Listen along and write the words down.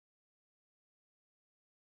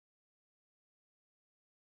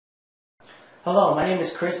Hello, my name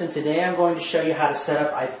is Chris and today I'm going to show you how to set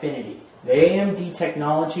up Eyefinity, the AMD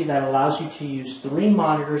technology that allows you to use 3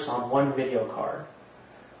 monitors on one video card.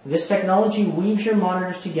 This technology weaves your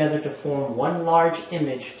monitors together to form one large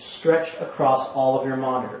image stretched across all of your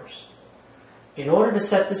monitors. In order to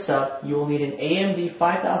set this up, you will need an AMD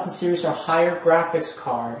 5000 series or higher graphics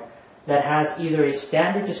card that has either a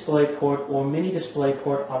standard DisplayPort or mini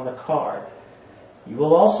DisplayPort on the card. You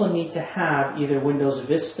will also need to have either Windows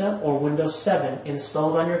Vista or Windows 7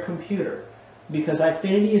 installed on your computer because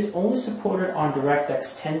Eyefinity is only supported on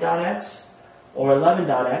DirectX 10.x or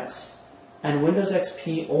 11.x and Windows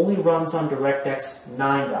XP only runs on DirectX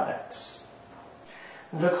 9.x.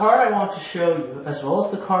 The card I want to show you, as well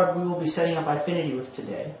as the card we will be setting up Eyefinity with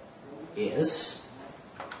today, is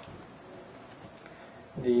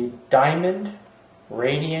the Diamond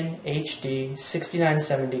Radeon HD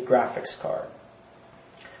 6970 graphics card.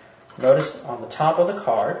 Notice on the top of the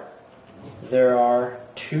card there are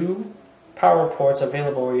 2 power ports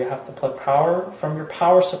available where you have to plug power from your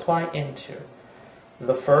power supply into.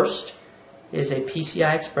 The first is a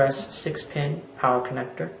PCI Express 6-pin power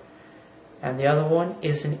connector and the other one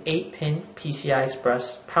is an 8-pin PCI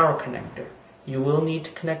Express power connector. You will need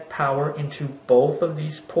to connect power into both of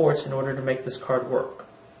these ports in order to make this card work.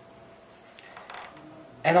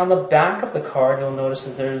 And on the back of the card you'll notice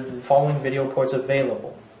that there are the following video ports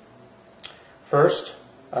available. First,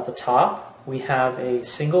 at the top, we have a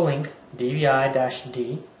single-link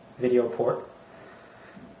DVI-D video port.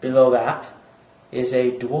 Below that is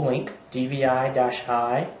a dual-link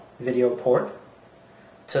DVI-I video port.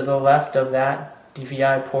 To the left of that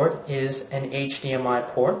DVI port is an HDMI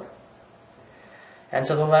port. And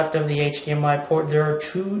to the left of the HDMI port, there are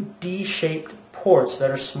 2 D-shaped ports that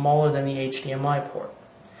are smaller than the HDMI port.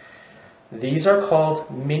 These are called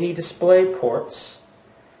mini display ports.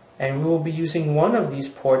 And we will be using one of these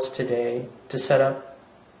ports today to set up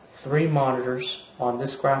 3 monitors on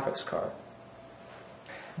this graphics card.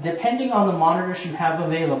 Depending on the monitors you have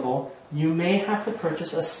available, you may have to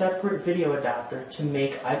purchase a separate video adapter to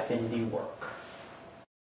make Eyefinity work.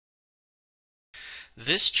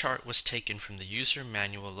 This chart was taken from the user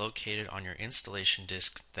manual located on your installation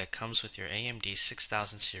disk that comes with your AMD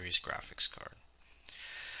 6000 series graphics card.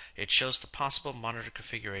 It shows the possible monitor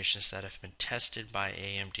configurations that have been tested by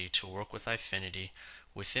AMD to work with Eyefinity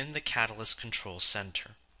within the Catalyst Control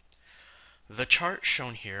Center. The chart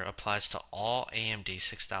shown here applies to all AMD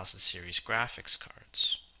 6000 series graphics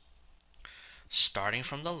cards. Starting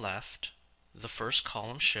from the left, the first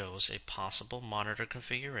column shows a possible monitor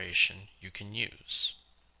configuration you can use.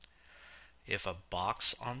 If a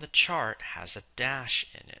box on the chart has a dash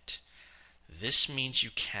in it, this means you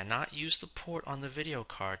cannot use the port on the video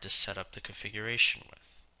card to set up the configuration with.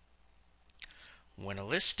 When a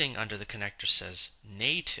listing under the connector says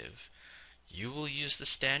native, you will use the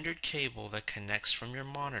standard cable that connects from your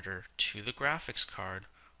monitor to the graphics card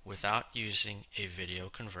without using a video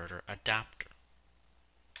converter adapter.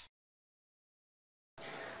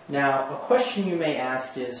 Now, a question you may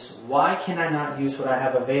ask is, why can I not use what I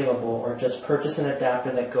have available or just purchase an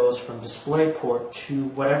adapter that goes from DisplayPort to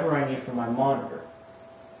whatever I need for my monitor?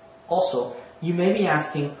 Also, you may be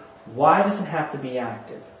asking, why does it have to be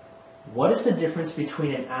active? What is the difference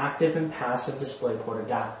between an active and passive DisplayPort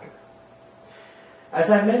adapter? As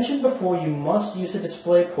I mentioned before, you must use a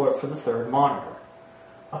DisplayPort for the 3rd monitor.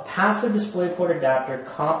 A passive DisplayPort adapter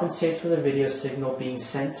compensates for the video signal being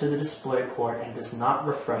sent to the DisplayPort and does not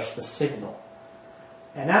refresh the signal.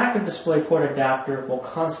 An active DisplayPort adapter will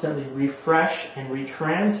constantly refresh and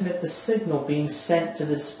retransmit the signal being sent to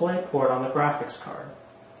the DisplayPort on the graphics card.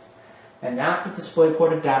 An active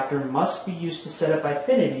DisplayPort adapter must be used to set up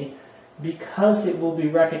Eyefinity because it will be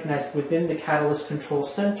recognized within the Catalyst Control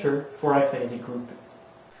Center for Eyefinity grouping.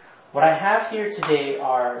 What I have here today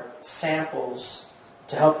are samples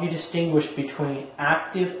to help you distinguish between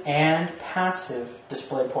active and passive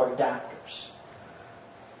DisplayPort adapters.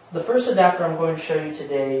 The first adapter I'm going to show you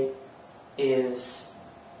today is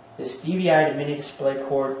this DVI to mini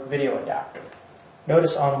DisplayPort video adapter.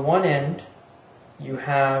 Notice on one end you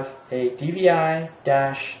have a DVI-I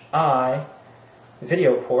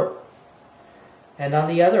video port and on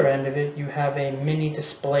the other end of it you have a mini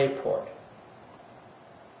DisplayPort.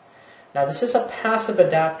 Now this is a passive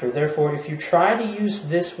adapter, therefore if you try to use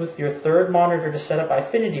this with your 3rd monitor to set up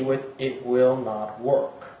Eyefinity with, it will not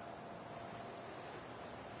work.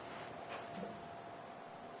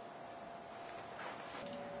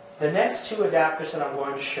 The next 2 adapters that I'm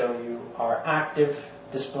going to show you are active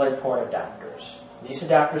DisplayPort adapters. These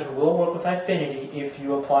adapters will work with Eyefinity if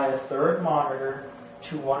you apply a 3rd monitor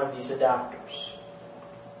to one of these adapters.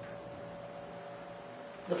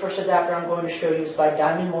 The first adapter I'm going to show you is by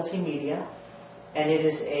Diamond Multimedia, and it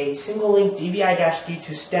is a single-link DVI-D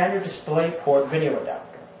to standard DisplayPort video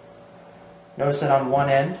adapter. Notice that on one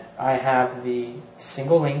end I have the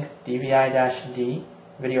single-link DVI-D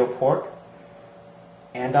video port,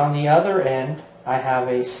 and on the other end I have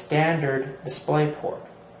a standard DisplayPort.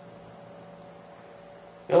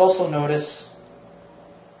 You'll also notice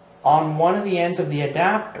on one of the ends of the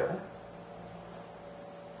adapter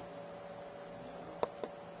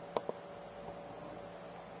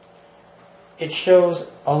it shows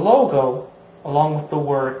a logo along with the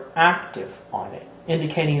word active on it,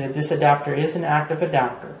 indicating that this adapter is an active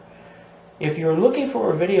adapter. If you're looking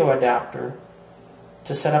for a video adapter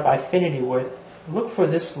to set up Eyefinity with, look for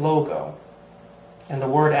this logo and the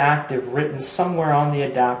word active written somewhere on the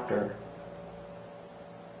adapter,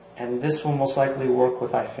 and this will most likely work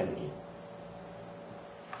with Eyefinity.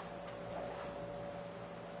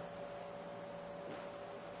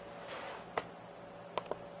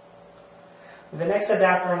 The next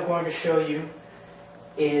adapter I'm going to show you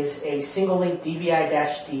is a single-link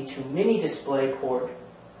DVI-D to mini DisplayPort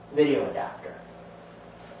video adapter.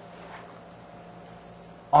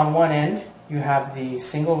 On one end you have the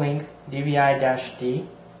single-link DVI-D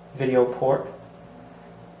video port,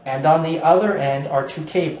 and on the other end are two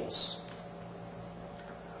cables.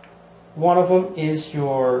 One of them is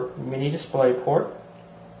your mini DisplayPort,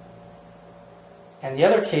 and the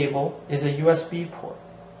other cable is a USB port.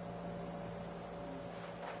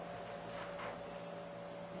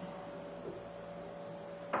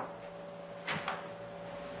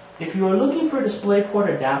 If you are looking for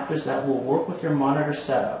DisplayPort adapters that will work with your monitor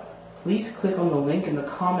setup, please click on the link in the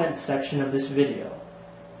comments section of this video.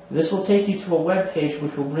 This will take you to a web page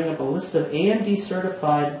which will bring up a list of AMD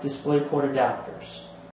certified DisplayPort adapters.